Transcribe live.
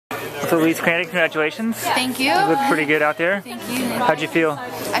So Elise, Cranny, congratulations. Thank you. You look pretty good out there. Thank you. How'd you feel?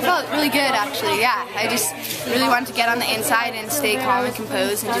 I felt really good, actually, yeah. I just really wanted to get on the inside and stay calm and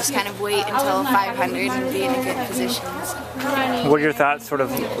composed and just kind of wait until 500 and be in a good position. What are your thoughts sort of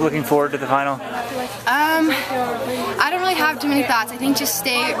looking forward to the final? I don't really have too many thoughts. I think just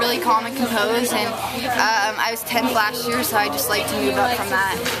stay really calm and composed, and I was 10th last year, so I just like to move up from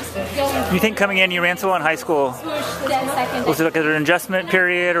that. You think coming in, you ran so well in high school, was it like an adjustment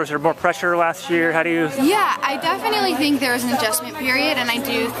period, or was there more pressure last year? How do you... Yeah, I definitely think there was an adjustment period, and I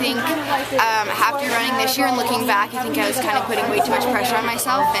do think after running this year and looking back, I think I was kind of putting way too much pressure on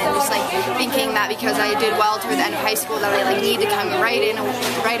myself, and just like thinking that because I did well toward the end of high school that I like need to come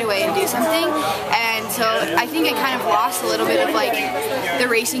right away and do something. And so I think I kind of lost a little bit of like the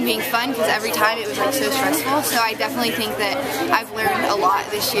racing being fun, because every time it was like so stressful. So I definitely think that I've learned a lot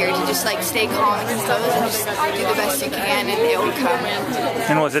this year to just like stay calm and composed and just do the best you can, and it will come.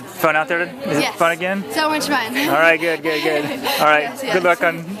 And was it fun out there? Is it fun again? So much fun. All right, good. All right, yes. good luck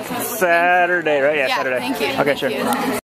on Saturday, right? Yeah, Saturday. Thank you. Okay, Thank sure. you.